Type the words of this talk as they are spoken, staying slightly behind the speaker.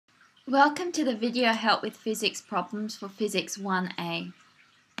Welcome to the video help with physics problems for Physics 1A.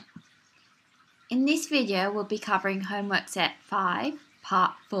 In this video we'll be covering homework set 5,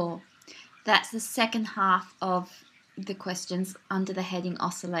 part 4. That's the second half of the questions under the heading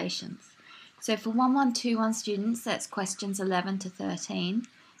oscillations. So for 1121 students that's questions 11 to 13,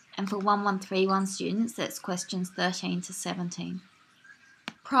 and for 1131 students that's questions 13 to 17.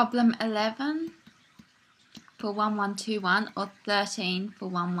 Problem 11 for 1121 or 13 for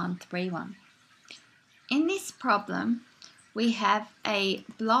 1131. In this problem, we have a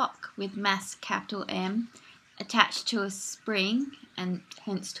block with mass capital M attached to a spring and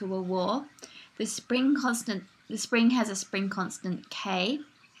hence to a wall. The spring has a spring constant K.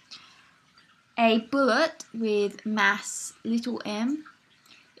 A bullet with mass little m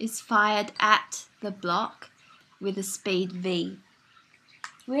is fired at the block with a speed v.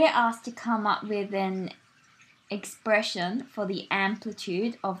 We're asked to come up with an expression for the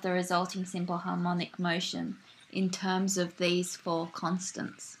amplitude of the resulting simple harmonic motion in terms of these four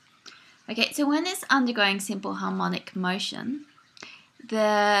constants. Okay, so when it's undergoing simple harmonic motion,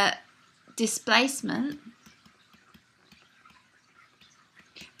 the displacement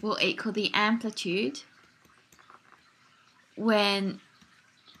will equal the amplitude when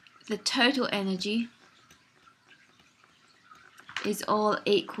the total energy is all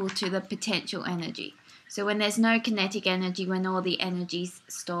equal to the potential energy. So when there's no kinetic energy, when all the energy is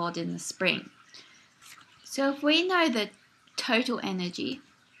stored in the spring. So if we know the total energy,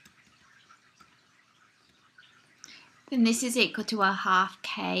 then this is equal to a half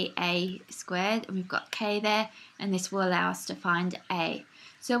Ka squared, and we've got K there, and this will allow us to find A.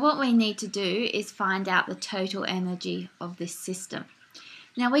 So what we need to do is find out the total energy of this system.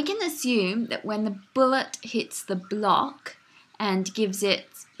 Now we can assume that when the bullet hits the block and gives it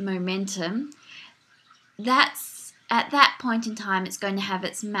momentum, at that point in time it's going to have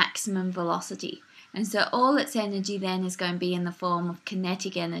its maximum velocity, and so all its energy then is going to be in the form of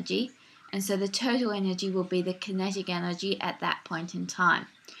kinetic energy, and so the total energy will be the kinetic energy at that point in time.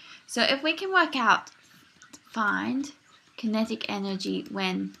 So if we can find kinetic energy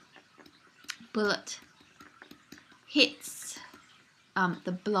when bullet hits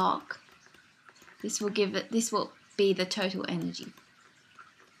the block, this will be the total energy,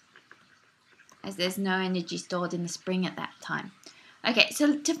 as there's no energy stored in the spring at that time. Okay,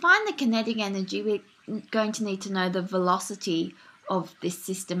 so to find the kinetic energy, we're going to need to know the velocity of this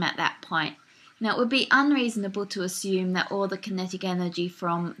system at that point. Now, it would be unreasonable to assume that all the kinetic energy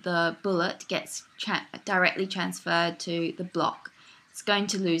from the bullet gets directly transferred to the block. It's going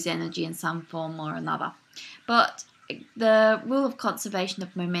to lose energy in some form or another. But the rule of conservation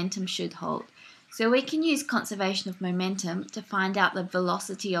of momentum should hold. So we can use conservation of momentum to find out the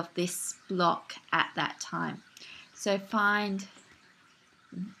velocity of this block at that time. So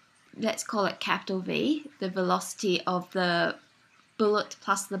let's call it capital V, the velocity of the bullet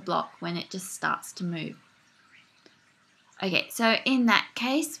plus the block when it just starts to move. Okay, so in that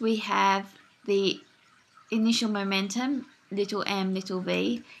case we have the initial momentum, little m, little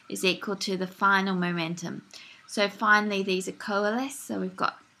v, is equal to the final momentum. So finally these are coalesced, so we've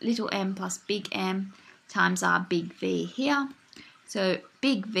got little m plus big M times our big V here. So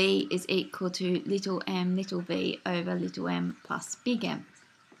big V is equal to little m, little v over little m plus big M.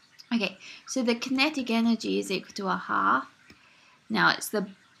 Okay, so the kinetic energy is equal to a half. Now it's the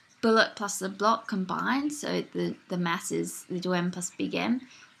bullet plus the block combined, so the mass is little m plus big M,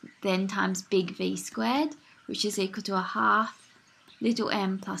 then times big V squared, which is equal to a half little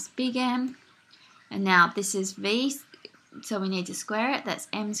m plus big M. And now this is V, so we need to square it. That's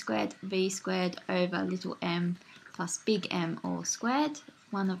m squared v squared over little m plus big M all squared.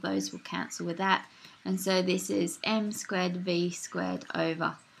 One of those will cancel with that. And so this is m squared v squared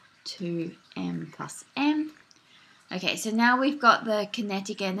over 2m plus m. Okay, so now we've got the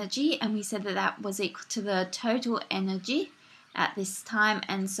kinetic energy, and we said that that was equal to the total energy at this time.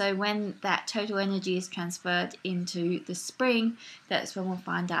 And so when that total energy is transferred into the spring, that's when we'll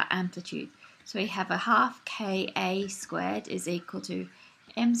find our amplitude. So we have a half Ka squared is equal to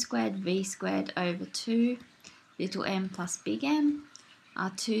m squared v squared over 2 little m plus big M.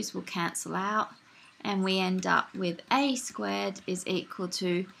 Our 2's will cancel out, and we end up with a squared is equal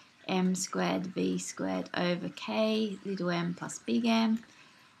to m squared v squared over k little m plus big M.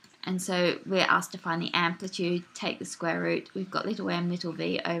 And so we're asked to find the amplitude, take the square root. We've got little m little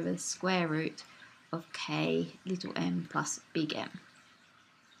v over the square root of k little m plus big M.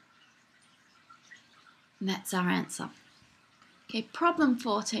 And that's our answer. Okay, problem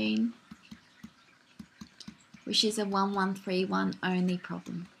 14, which is a 1131 only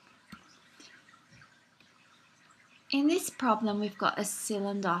problem. In this problem, we've got a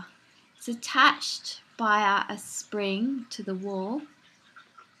cylinder It's attached by a spring to the wall.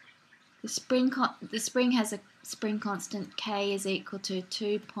 The spring has a spring constant K is equal to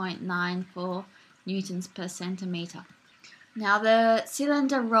 2.94 newtons per centimetre. Now the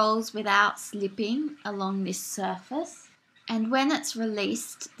cylinder rolls without slipping along this surface, and when it's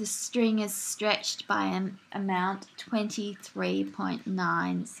released, the string is stretched by an amount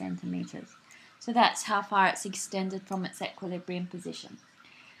 23.9 centimetres. So that's how far it's extended from its equilibrium position.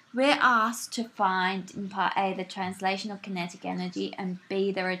 We're asked to find in part A the translational kinetic energy and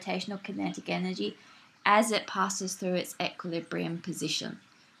B the rotational kinetic energy as it passes through its equilibrium position.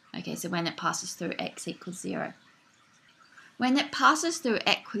 Okay, so when it passes through x equals 0. When it passes through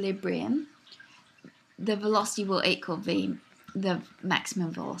equilibrium, the velocity will equal v, the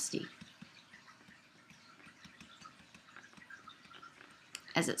maximum velocity,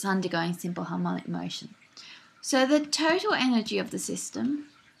 as it's undergoing simple harmonic motion. So the total energy of the system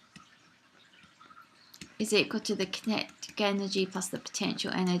is equal to the kinetic energy plus the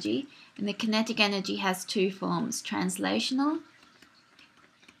potential energy, and the kinetic energy has two forms, translational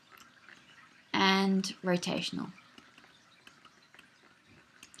and rotational.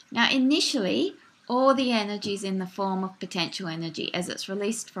 Now initially, all the energy is in the form of potential energy as it's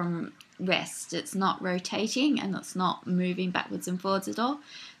released from rest. It's not rotating and it's not moving backwards and forwards at all.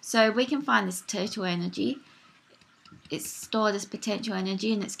 So we can find this total energy. It's stored as potential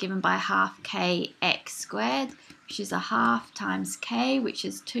energy and it's given by half kx squared, which is a half times k, which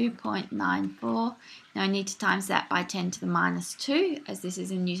is 2.94. Now I need to times that by 10 to the minus 2, as this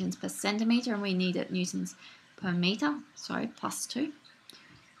is in newtons per centimetre and we need it newtons per metre, plus 2.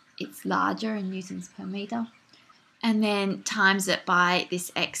 It's larger in newtons per metre. And then times it by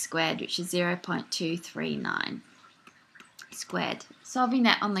this x squared, which is 0.239 squared. Solving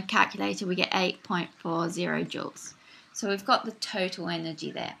that on the calculator, we get 8.40 joules. So we've got the total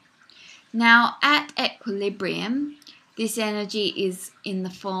energy there. Now at equilibrium, this energy is in the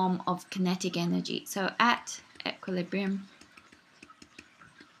form of kinetic energy. So at equilibrium,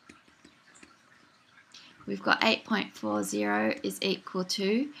 we've got 8.40 is equal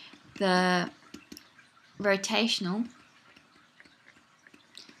to the rotational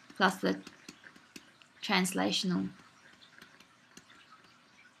plus the translational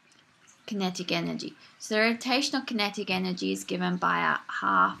kinetic energy. So the rotational kinetic energy is given by a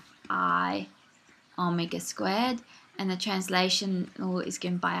half I omega squared, and the translational is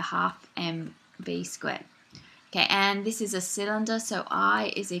given by a half mv squared. Okay, and this is a cylinder, so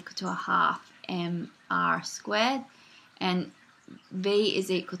I is equal to a half mr squared, and v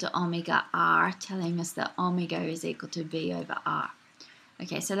is equal to omega r, telling us that omega is equal to v over r.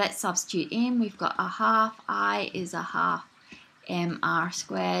 Okay, so let's substitute in. We've got a half I is a half mr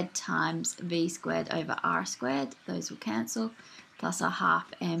squared times v squared over r squared. Those will cancel, plus a half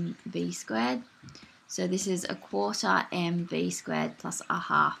mv squared. So this is a quarter mv squared plus a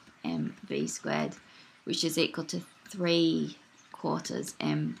half mv squared, which is equal to 3/4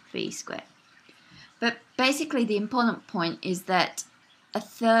 mv squared. But basically the important point is that a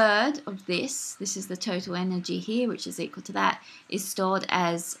third of this is the total energy here, which is equal to that, is stored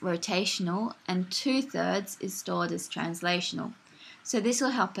as rotational, and 2/3 is stored as translational. So this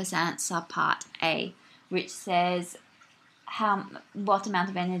will help us answer part A, which says what amount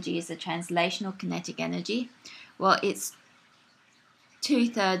of energy is the translational kinetic energy. Well, it's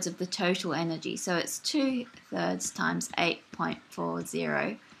 2/3 of the total energy, so it's 2/3 times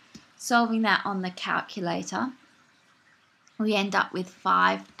 8.40. Solving that on the calculator, we end up with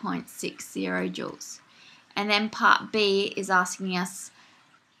 5.60 joules. And then part B is asking us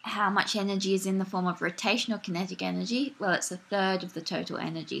how much energy is in the form of rotational kinetic energy. Well, it's 1/3 of the total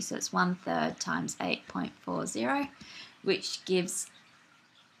energy, so it's 1/3 times 8.40, which gives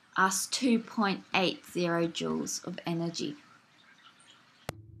us 2.80 joules of energy.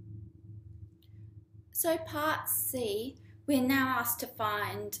 So part C, we're now asked to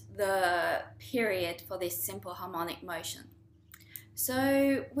find the period for this simple harmonic motion.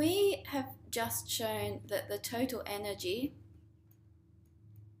 So we have just shown that the total energy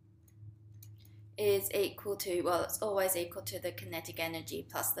is equal to, well, it's always equal to the kinetic energy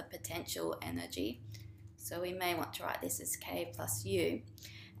plus the potential energy. So we may want to write this as K plus U.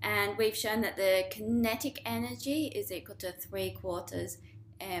 And we've shown that the kinetic energy is equal to 3/4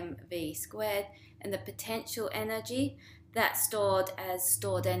 mv squared, and the potential energy, that's stored as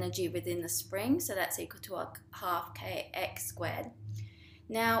stored energy within the spring, so that's equal to a half kx squared.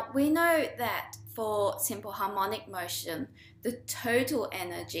 Now we know that for simple harmonic motion, the total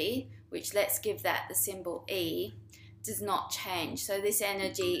energy, which let's give that the symbol E, does not change. So this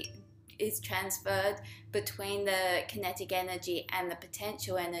energy is transferred between the kinetic energy and the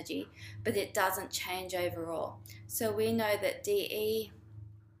potential energy, but it doesn't change overall. So we know that dE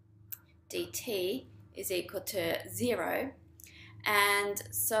dt is equal to 0, and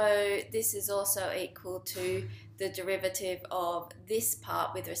so this is also equal to the derivative of this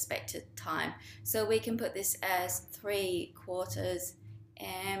part with respect to time. So we can put this as 3/4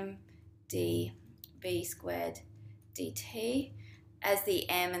 m dv squared dt, as the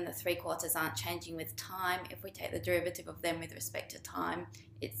m and the 3/4 aren't changing with time. If we take the derivative of them with respect to time,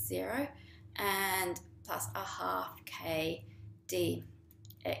 it's 0, and plus 1/2 k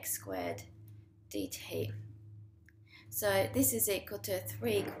dx squared dt. So this is equal to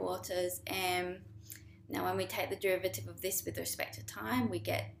 3/4 m. Now when we take the derivative of this with respect to time, we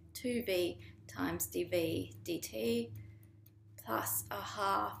get 2v times dv dt plus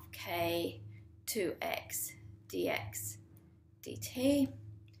 1/2 k 2x dx dt.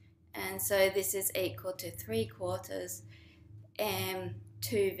 And so this is equal to 3/4 m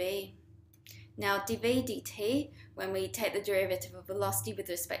 2v. Now dv dt, when we take the derivative of velocity with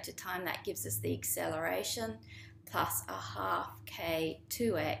respect to time, that gives us the acceleration, plus 1/2 k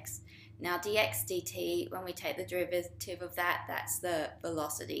 2x. Now dx dt, when we take the derivative of that, that's the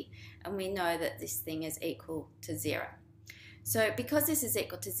velocity, and we know that this thing is equal to 0. So because this is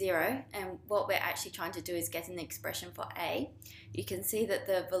equal to 0, and what we're actually trying to do is get an expression for a, you can see that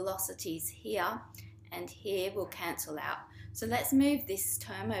the velocities here and here will cancel out. So let's move this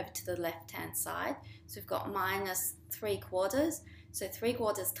term over to the left-hand side. So we've got minus 3/4. So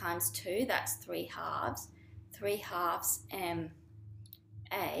 3/4 times 2, that's 3/2. 3/2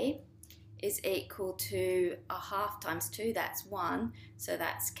 ma is equal to 1/2 times 2, that's 1. So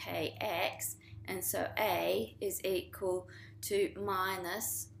that's kx. And so a is equal to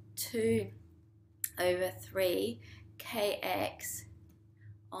minus 2/3 kx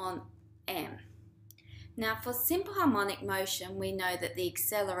on m. Now for simple harmonic motion, we know that the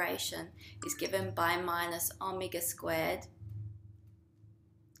acceleration is given by minus omega squared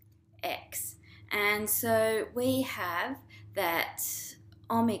x. And so we have that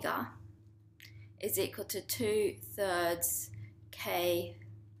omega is equal to 2/3 k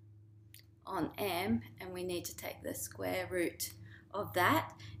on m, and we need to take the square root of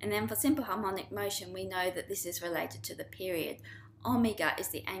that. And then for simple harmonic motion, we know that this is related to the period. Omega is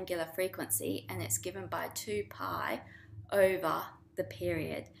the angular frequency, and it's given by 2 pi over the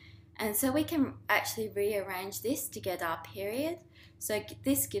period. And so we can actually rearrange this to get our period. So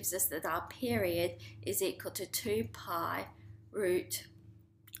this gives us that our period is equal to 2 pi root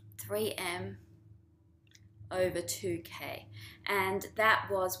 3m over 2k. And that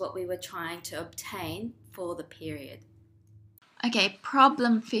was what we were trying to obtain for the period. Okay,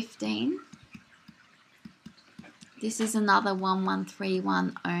 problem 15. This is another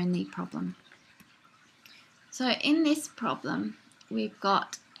 1131 only problem. So in this problem, we've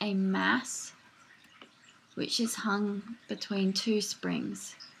got a mass which is hung between 2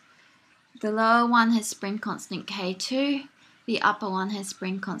 springs. The lower one has spring constant K2, the upper one has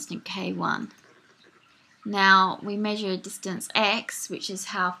spring constant K1. Now we measure a distance x, which is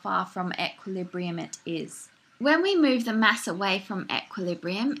how far from equilibrium it is. When we move the mass away from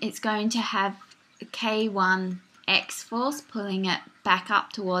equilibrium, it's going to have the K1 x force pulling it back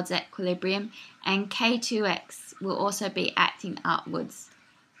up towards equilibrium, and K2x will also be acting upwards.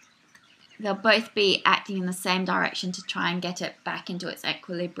 They'll both be acting in the same direction to try and get it back into its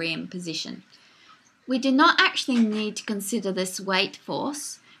equilibrium position. We do not actually need to consider this weight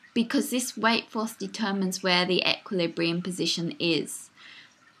force, because this weight force determines where the equilibrium position is.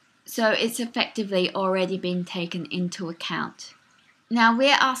 So it's effectively already been taken into account. Now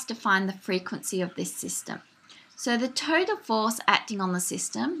we're asked to find the frequency of this system. So the total force acting on the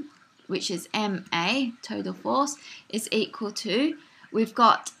system, which is MA, total force, is equal to, we've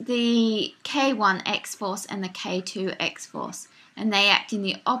got the K1x force and the K2x force, and they act in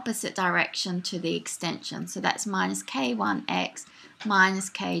the opposite direction to the extension. So that's minus K1x minus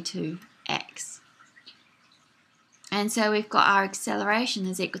K2x. And so we've got our acceleration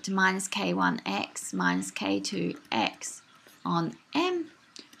is equal to minus K1x minus K2x on m,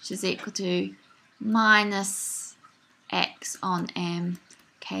 which is equal to minus x on m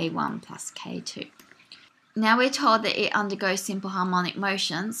K1 plus K2. Now we're told that it undergoes simple harmonic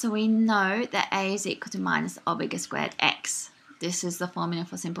motion, so we know that A is equal to minus omega squared x. This is the formula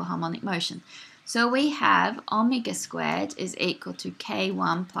for simple harmonic motion. So we have omega squared is equal to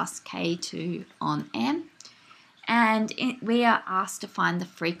K1 plus K2 on m, and we are asked to find the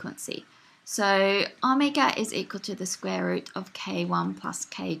frequency. So omega is equal to the square root of K1 plus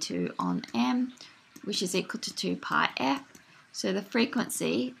K2 on m, which is equal to 2 pi f. So the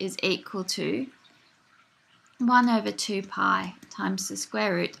frequency is equal to 1 over 2 pi times the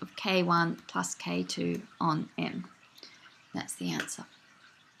square root of k1 plus k2 on m. That's the answer.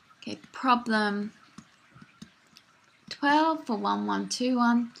 Okay, problem 12 for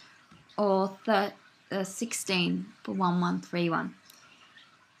 1121 or 16 for 1131.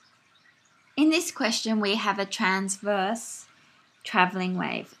 In this question, we have a transverse travelling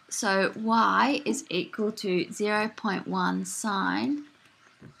wave. So y is equal to 0.1 sine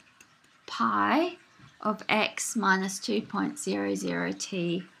pi of x minus 2.00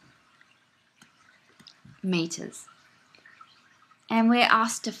 t meters. And we're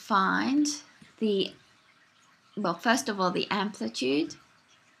asked to find the, well, first of all, the amplitude.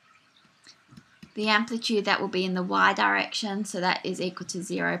 The amplitude that will be in the y direction, so that is equal to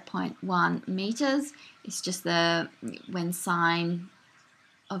 0.1 meters. It's just when sine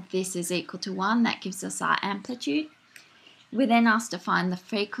of this is equal to 1, that gives us our amplitude. We're then asked to find the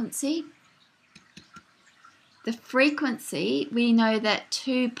frequency. The frequency, we know that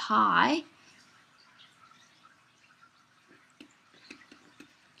 2 pi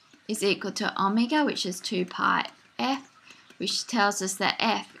is equal to omega, which is 2 pi f, which tells us that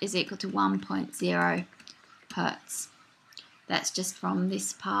f is equal to 1.0 hertz. That's just from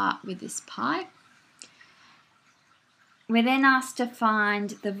this part with this pi. We're then asked to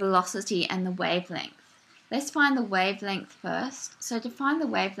find the velocity and the wavelength. Let's find the wavelength first. So to find the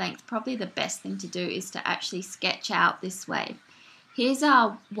wavelength, probably the best thing to do is to actually sketch out this wave. Here's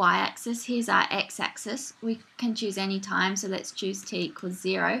our y-axis, here's our x-axis. We can choose any time, so let's choose t equals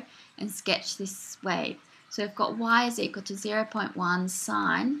 0 and sketch this wave. So we've got y is equal to 0.1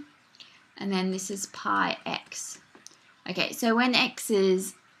 sine, and then this is pi x. Okay, so when x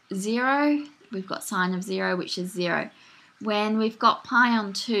is 0, we've got sine of 0, which is 0. When we've got pi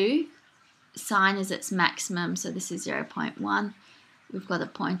on 2, sine is its maximum, so this is 0.1. We've got a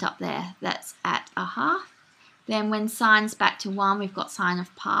point up there, that's at a half. Then when sine's back to 1, we've got sine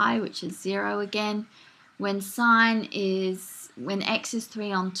of pi, which is 0 again. When x is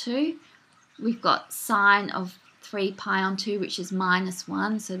 3 on 2, we've got sine of 3 pi on 2, which is minus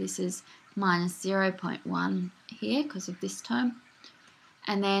 1. So this is minus 0.1 here because of this term.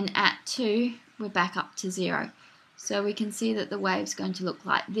 And then at 2, we're back up to 0. So we can see that the wave's going to look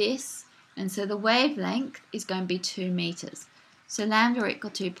like this. And so the wavelength is going to be 2 meters. So lambda equal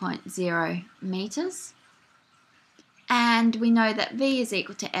to 2.0 meters. And we know that v is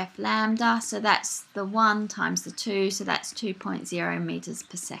equal to f lambda, so that's the 1 times the 2, so that's 2.0 meters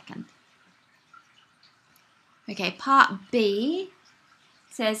per second. Okay, part B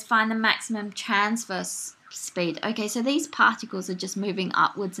says find the maximum transverse speed. Okay, so these particles are just moving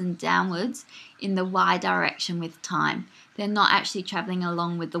upwards and downwards in the y direction with time. They're not actually traveling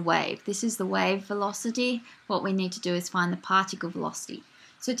along with the wave. This is the wave velocity. What we need to do is find the particle velocity.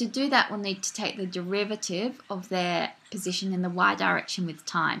 So to do that, we'll need to take the derivative of their position in the y direction with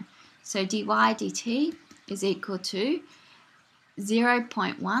time. So dy dt is equal to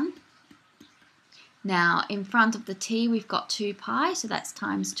 0.1. Now, in front of the t, we've got 2 pi, so that's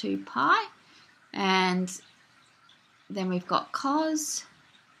times 2 pi. And then we've got cos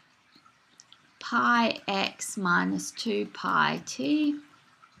pi x minus 2 pi t,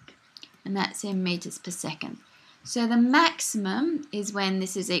 and that's in meters per second. So the maximum is when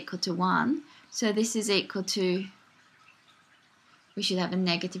this is equal to 1. So this is equal to, we should have a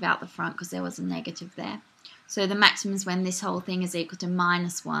negative out the front because there was a negative there. So the maximum is when this whole thing is equal to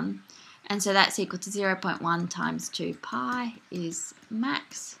minus 1. And so that's equal to 0.1 times 2 pi is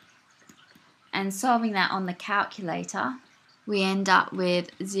max. And solving that on the calculator, we end up with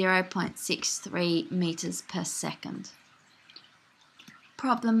 0.63 meters per second.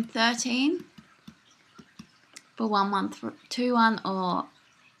 Problem 13 for 1121 or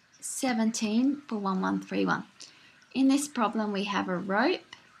 17 for 1131. In this problem, we have a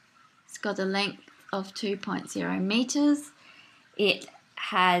rope. It's got a length of 2.0 meters. It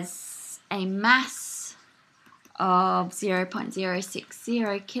has a mass of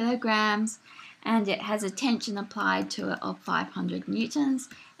 0.060 kilograms, and it has a tension applied to it of 500 newtons,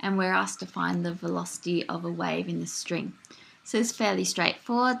 and we're asked to find the velocity of a wave in the string. So it's fairly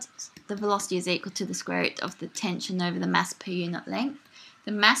straightforward. The velocity is equal to the square root of the tension over the mass per unit length.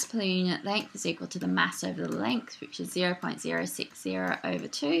 The mass per unit length is equal to the mass over the length, which is 0.060 over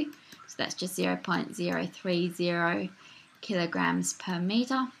 2. So that's just 0.030 kilograms per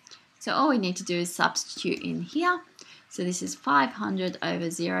meter. So all we need to do is substitute in here. So this is 500 over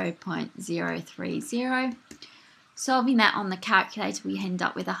 0.030. Solving that on the calculator, we end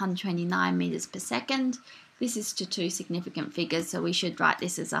up with 129 meters per second. This is to 2 significant figures, so we should write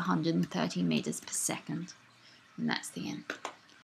this as 130 meters per second. And that's the end.